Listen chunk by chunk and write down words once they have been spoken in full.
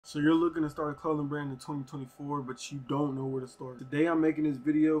So you're looking to start a clothing brand in 2024, but you don't know where to start. Today I'm making this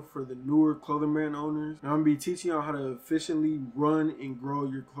video for the newer clothing brand owners, and I'm gonna be teaching you how to efficiently run and grow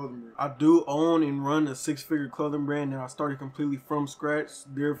your clothing brand. I do own and run a 6-figure clothing brand, and I started completely from scratch.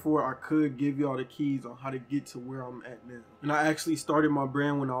 Therefore, I could give y'all the keys on how to get to where I'm at now. And I actually started my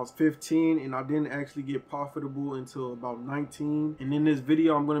brand when I was 15, and I didn't actually get profitable until about 19. And in this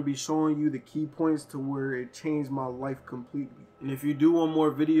video, I'm gonna be showing you the key points to where it changed my life completely. And if you do want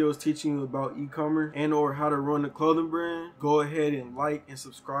more videos teaching you about e-commerce and or how to run a clothing brand, go ahead and like and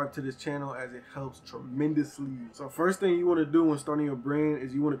subscribe to this channel, as it helps tremendously. So first thing you want to do when starting your brand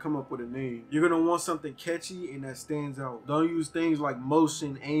is you want to come up with a name. You're going to want something catchy and that stands out. Don't use things like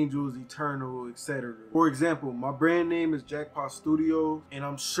Motion, Angels, Eternal, etc. For example, my brand name is Jackpot Studios, and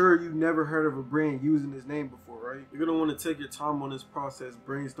I'm sure you've never heard of a brand using this name before, right? You're going to want to take your time on this process,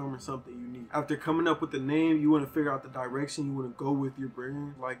 brainstorming something unique. After coming up with the name, you want to figure out the direction you want to go with your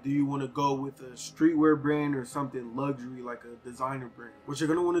brand. Like, do you want to go with a streetwear brand or something luxury like a designer brand? What you're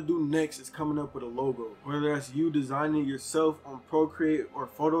going to want to do next is coming up with a logo. Whether that's you designing it yourself on Procreate or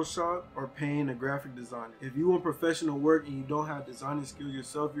Photoshop, or paying a graphic designer. If you want professional work and you don't have designing skills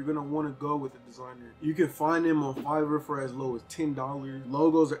yourself, you're going to want to go with a designer. You can find them on Fiverr for as low as $10.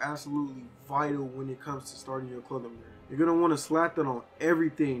 Logos are absolutely vital when it comes to starting your clothing brand. You're going to want to slap that on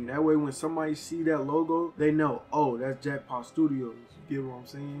everything. That way when somebody see that logo, they know, oh, that's Jackpot Studios. You get what I'm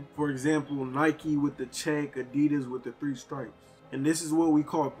saying? For example, Nike with the check, Adidas with the 3 stripes. And this is what we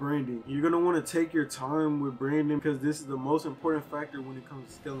call branding. You're going to want to take your time with branding, because this is the most important factor when it comes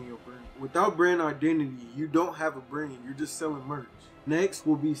to scaling your brand. Without brand identity, you don't have a brand. You're just selling merch. Next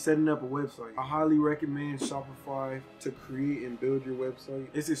will be setting up a website. I highly recommend Shopify to create and build your website.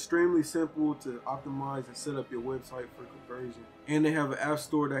 It's extremely simple to optimize and set up your website for conversion. And they have an app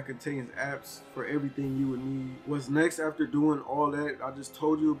store that contains apps for everything you would need. What's next after doing all that I just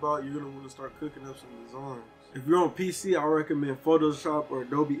told you about, you're going to want to start cooking up some designs. If you're on PC, I recommend Photoshop or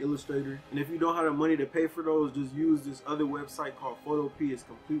Adobe Illustrator. And if you don't have the money to pay for those, just use this other website called Photopea. It's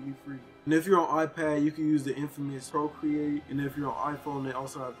completely free. And if you're on iPad, you can use the infamous Procreate. And if you're on iPhone, they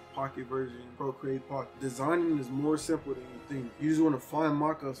also have the Pocket version, Procreate Pocket. Designing is more simple than you think. You just want to find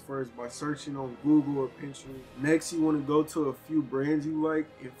mockups first by searching on Google or Pinterest. Next, you want to go to a few brands you like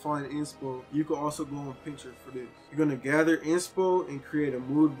and find inspo. You can also go on Pinterest for this. You're going to gather inspo and create a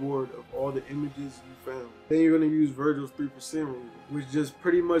mood board of all the images you found. Then you're going to use Virgil's 3% rule, which just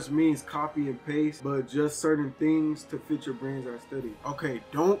pretty much means copy and paste, but just certain things to fit your brand's aesthetic. Okay,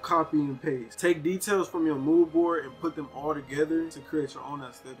 don't copy and paste. Take details from your mood board and put them all together to create your own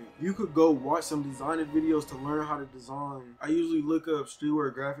aesthetic. You could go watch some designer videos to learn how to design. I usually look up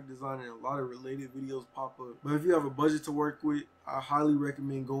streetwear graphic design, and a lot of related videos pop up. But if you have a budget to work with, I highly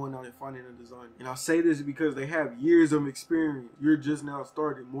recommend going out and finding a designer. And I say this because they have years of experience. You're just now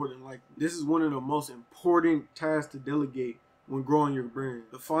starting, more than likely. This is one of the most important tasks to delegate when growing your brand.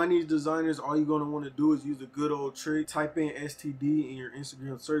 To find these designers, all you're going to want to do is use a good old trick. Type in STD in your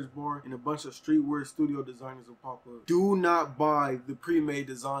Instagram search bar, and a bunch of streetwear studio designers will pop up. Do not buy the pre-made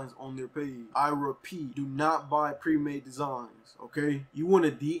designs on their page. I repeat, do not buy pre-made designs, okay? You want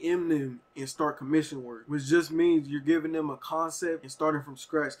to DM them and start commission work, which just means you're giving them a concept and starting from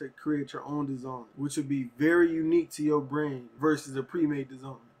scratch to create your own design, which would be very unique to your brand versus a pre-made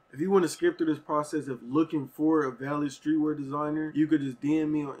design. If you want to skip through this process of looking for a valid streetwear designer, you could just DM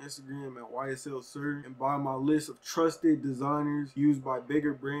me on Instagram at YSLSir and buy my list of trusted designers used by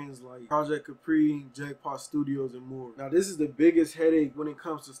bigger brands like Project Capri, Jackpot Studios, and more. Now, this is the biggest headache when it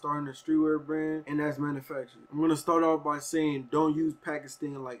comes to starting a streetwear brand, and that's manufacturing. I'm going to start off by saying don't use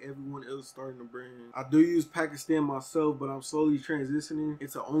Pakistan like everyone else starting a brand. I do use Pakistan myself, but I'm slowly transitioning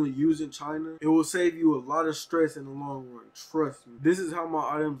into only using China. It will save you a lot of stress in the long run. Trust me. This is how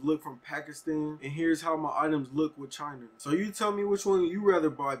my items look from Pakistan, and here's how my items look with China. So you tell me which one you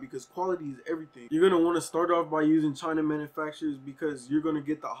rather buy, because quality is everything. You're going to want to start off by using China manufacturers, because you're going to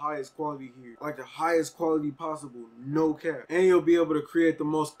get the highest quality here, like the highest quality possible, no cap, and you'll be able to create the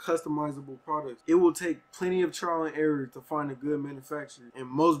most customizable products. It will take plenty of trial and error to find a good manufacturer, and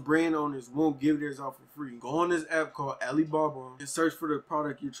most brand owners won't give theirs out for free. Go on this app called Alibaba and search for the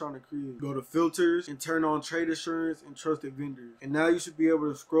product you're trying to create. Go to filters and turn on trade assurance and trusted vendors, and now you should be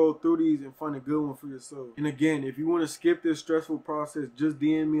able to scroll through these and find a good one for yourself. And again, if you want to skip this stressful process, just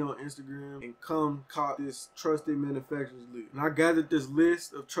DM me on Instagram and come cop this trusted manufacturers list. And I gathered this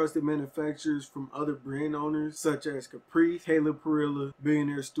list of trusted manufacturers from other brand owners such as Capri, Caleb Perilla,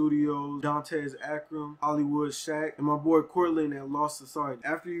 Billionaire Studios, Dantes Akram, Hollywood Shack, and my boy Cortland at Lost Society.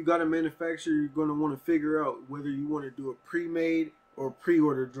 After you got a manufacturer, you're going to want to figure out whether you want to do a pre-made or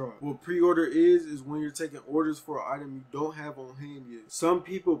pre-order drop. What pre-order is when you're taking orders for an item you don't have on hand yet. Some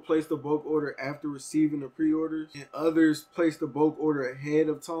people place the bulk order after receiving the pre-orders, and others place the bulk order ahead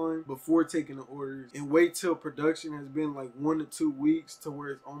of time before taking the orders and wait till production has been like 1 to 2 weeks to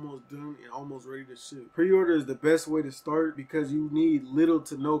where it's almost done and almost ready to ship. Pre-order is the best way to start because you need little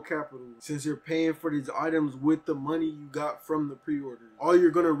to no capital since you're paying for these items with the money you got from the pre-order. All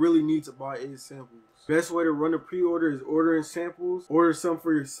you're gonna really need to buy is samples. Best way to run a pre-order is ordering samples, order some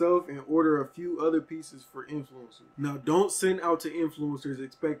for yourself, and order a few other pieces for influencers. Now, don't send out to influencers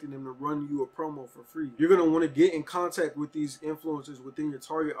expecting them to run you a promo for free. You're going to want to get in contact with these influencers within your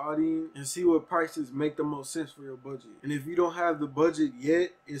target audience and see what prices make the most sense for your budget. And if you don't have the budget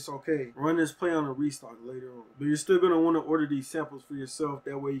yet, it's okay. Run this play on a restock later on. But you're still going to want to order these samples for yourself.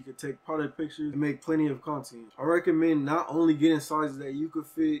 That way you can take product pictures and make plenty of content. I recommend not only getting sizes that you could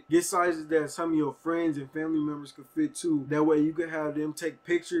fit, get sizes that some of your friends and family members could fit too. That way you can have them take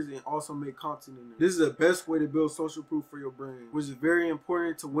pictures and also make content in there. This is the best way to build social proof for your brand, which is very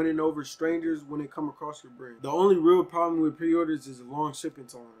important to winning over strangers when they come across your brand. The only real problem with pre-orders is long shipping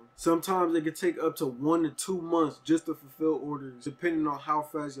time. Sometimes it can take up to 1 to 2 months just to fulfill orders, depending on how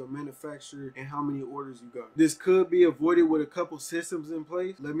fast your manufacturer and how many orders you got. This could be avoided with a couple systems in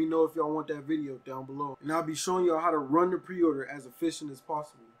place. Let me know if y'all want that video down below. And I'll be showing y'all how to run the pre-order as efficient as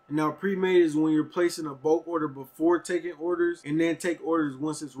possible. Now, pre-made is when you're placing a bulk order before taking orders and then take orders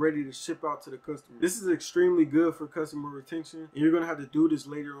once it's ready to ship out to the customer. This is extremely good for customer retention, and you're going to have to do this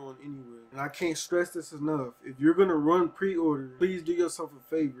later on anyway. And I can't stress this enough. If you're going to run pre-order, please do yourself a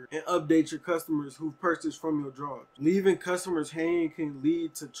favor and update your customers who've purchased from your drops. Leaving customers hanging can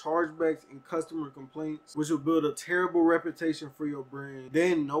lead to chargebacks and customer complaints, which will build a terrible reputation for your brand.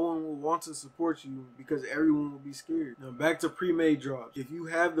 Then no one will want to support you because everyone will be scared. Now, back to pre-made drops. If you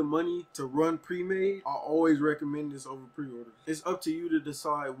have the money to run pre-made, I always recommend this over pre-orders. It's up to you to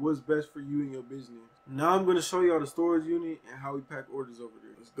decide what's best for you and your business. Now I'm going to show y'all the storage unit and how we pack orders over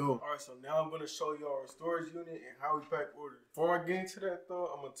there. Let's go. Alright, so now I'm going to show y'all our storage unit and how we pack orders. Before I get into that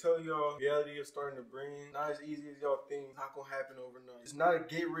though, I'm going to tell y'all the reality of starting a brand. Not as easy as y'all think. It's not going to happen overnight. It's not a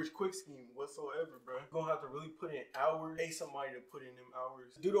get-rich-quick scheme whatsoever, bro. You're going to have to really put in hours, pay somebody to put in them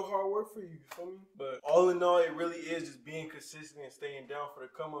hours. Do the hard work for you, you feel me? But all in all, it really is just being consistent and staying down for the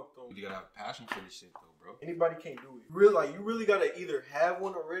come up though. You gotta have a passion for this shit though, bro. Anybody can't do it. You really gotta either have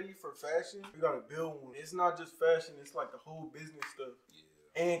one already for fashion, you gotta build one. It's not just fashion, it's like the whole business stuff. Yeah.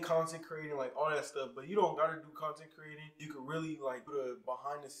 And content creating, like all that stuff. But you don't gotta do content creating. You can really like put a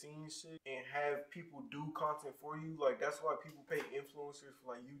behind the scenes shit and have people do content for you. Like that's why people pay influencers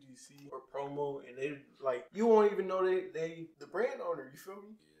for like UGC or promo, and they like you won't even know they the brand owner. You feel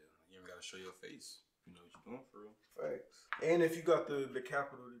me? Yeah. You even gotta show your face. You know what you're doing for real. Facts. And if you got the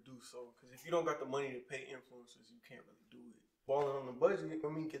capital to do so, because if you don't got the money to pay influencers, you can't really do it. Balling on the budget,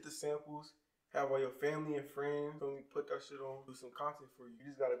 get the samples. Have all your family and friends, put that shit on, do some content for you.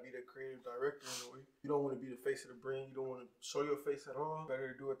 You just gotta be the creative director in a way. You don't want to be the face of the brand. You don't want to show your face at all.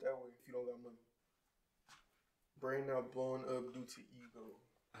 Better to do it that way if you don't got money. Brain not blowing up due to ego.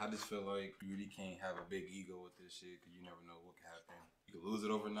 I just feel like you really can't have a big ego with this shit because you never know what can happen. You can lose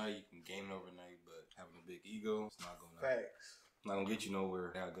it overnight, you can gain it overnight, but having a big ego, it's not gonna. Facts. Not gonna get you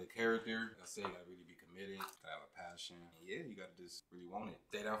nowhere. You got a good character. Like I say, you gotta really be committed. You gotta have a passion. And yeah, you gotta just really want it.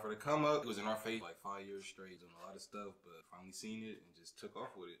 Stayed out for the come up. It was in our face like 5 years straight, doing a lot of stuff, but finally seen it and just took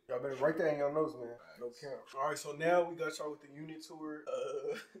off with it. Y'all better write that in your notes, man. Facts. No count. All right, so now we got y'all with the unit tour.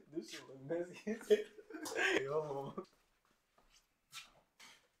 This shit look messy. Hey, hold on.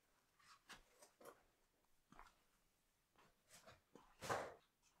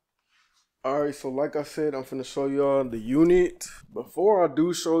 Alright, so like I said, I'm finna show y'all the unit. Before I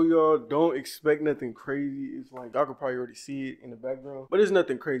do show y'all, don't expect nothing crazy. It's like, y'all can probably already see it in the background. But it's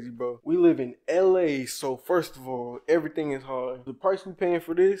nothing crazy, bro. We live in LA, so first of all, everything is high. The price we paying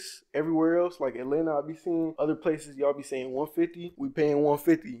for this, everywhere else, like Atlanta, I be seeing other places, y'all be saying 150. We paying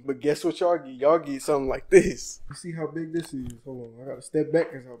 150. But guess what y'all get? Y'all get something like this. You see how big this is? Hold on, I gotta step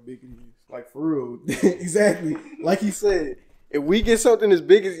back because how big it is. Like, for real. Exactly. Like he said. If we get something as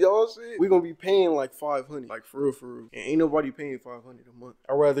big as y'all shit, we gonna be paying like $500, like for real, for real. And ain't nobody paying $500 a month.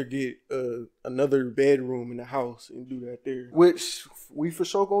 I'd rather get another bedroom in the house and do that there, which we for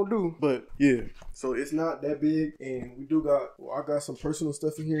sure gonna do. But yeah, so it's not that big, and we do got. Well, I got some personal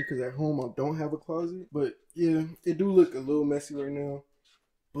stuff in here because at home I don't have a closet. But yeah, it do look a little messy right now,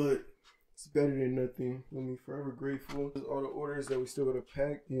 but it's better than nothing. I'm forever grateful. All the orders that we still gotta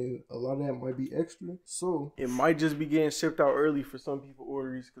pack, and a lot of that might be extra. So it might just be getting shipped out early for some people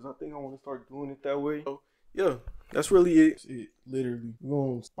orders, because I think I want to start doing it that way. So yeah, that's really it. That's it, literally.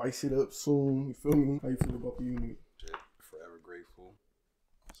 We're gonna spice it up soon. You feel me? How you feel about the unit? Forever grateful.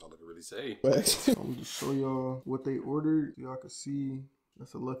 That's all I can really say. I'm gonna just show y'all what they ordered. Y'all can see.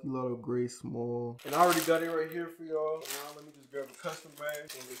 That's a Lucky Lotto gray small. And I already got it right here for y'all. So now let me just grab a custom bag.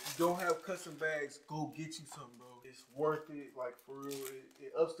 And if you don't have custom bags, go get you some, bro. It's worth it. Like, for real,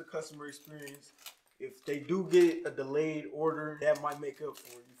 it ups the customer experience. If they do get a delayed order, that might make up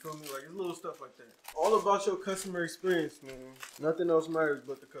for it. You feel me? Like, it's little stuff like that. All about your customer experience, man. Nothing else matters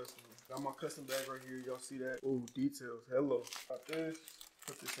but the customer. Got my custom bag right here. Y'all see that? Oh, details. Hello. Got this.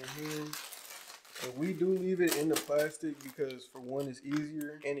 Put this in here. And we do leave it in the plastic because, for one, it's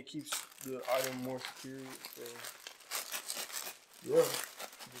easier and it keeps the item more secure. So, yeah,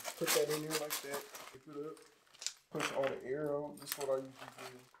 just put that in there like that. Pick it up. Push all the air out. This is what I usually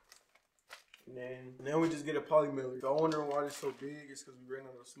do. And then we just get a poly mailer. Y'all wondering why it's so big? It's because we ran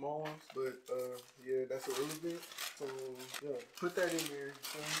out of small ones. But yeah, that's irrelevant. So yeah, put that in there.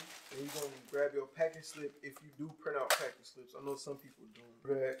 And you're gonna grab your packing slip if you do print out packing slips. I know some people don't.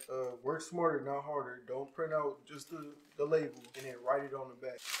 But work smarter, not harder. Don't print out just the label and then write it on the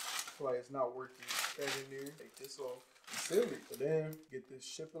back. I feel like it's not worth it. Put that in there. Take this off. Seal it. So then get this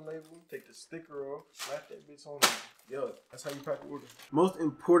shipping label, take the sticker off, slap that bitch on there. Yo, that's how you pack the order. Most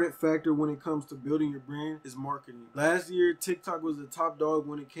important factor when it comes to building your brand is marketing. Last year, TikTok was the top dog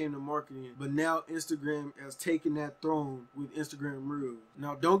when it came to marketing, but now Instagram has taken that throne with Instagram Reels.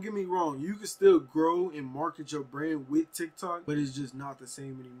 Now, don't get me wrong, you can still grow and market your brand with TikTok, but it's just not the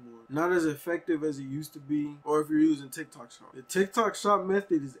same anymore. Not as effective as it used to be, or if you're using TikTok Shop. The TikTok Shop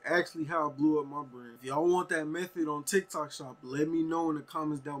method is actually how I blew up my brand. If y'all want that method on TikTok Shop, let me know in the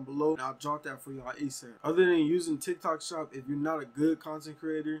comments down below, and I'll drop that for y'all ASAP. Other than using TikTok Shop, if you're not a good content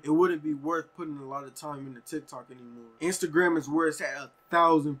creator, it wouldn't be worth putting a lot of time into TikTok anymore. Instagram is where it's at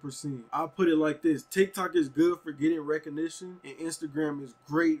 1000%. I'll put it like this: TikTok is good for getting recognition, and Instagram is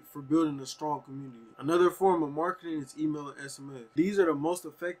great for building a strong community. Another form of marketing is email and SMS. These are the most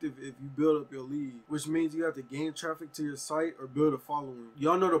effective if you build up your lead, which means you have to gain traffic to your site or build a following.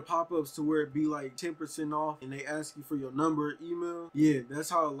 Y'all know the pop-ups to where it be like 10% off and they ask you for your number or email? Yeah,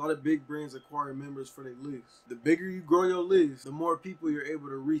 that's how a lot of big brands acquire members for their list. The bigger you grow your list, the more people you're able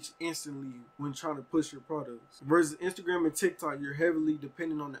to reach instantly when trying to push your products. Versus Instagram and TikTok, you're heavily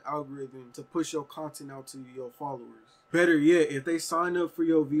dependent on the algorithm to push your content out to your followers. Better yet, if they sign up for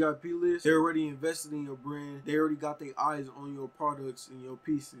your VIP list, they're already invested in your brand. They already got their eyes on your products and your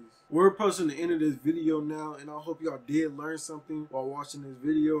pieces. We're approaching the end of this video now, and I hope y'all did learn something while watching this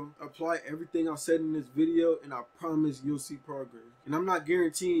video. Apply everything I said in this video, and I promise you'll see progress. And I'm not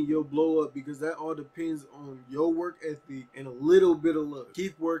guaranteeing you'll blow up because that all depends on your work ethic and a little bit of luck.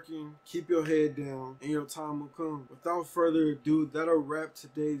 Keep working, keep your head down, and your time will come. Without further ado, that'll wrap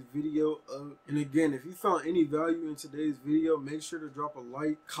today's video up. And again, if you found any value in today's video, make sure to drop a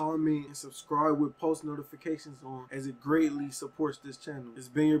like, comment, and subscribe with post notifications on, as it greatly supports this channel. It's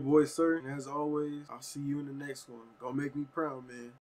been your boy, Sir, and as always, I'll see you in the next one. Go make me proud, man.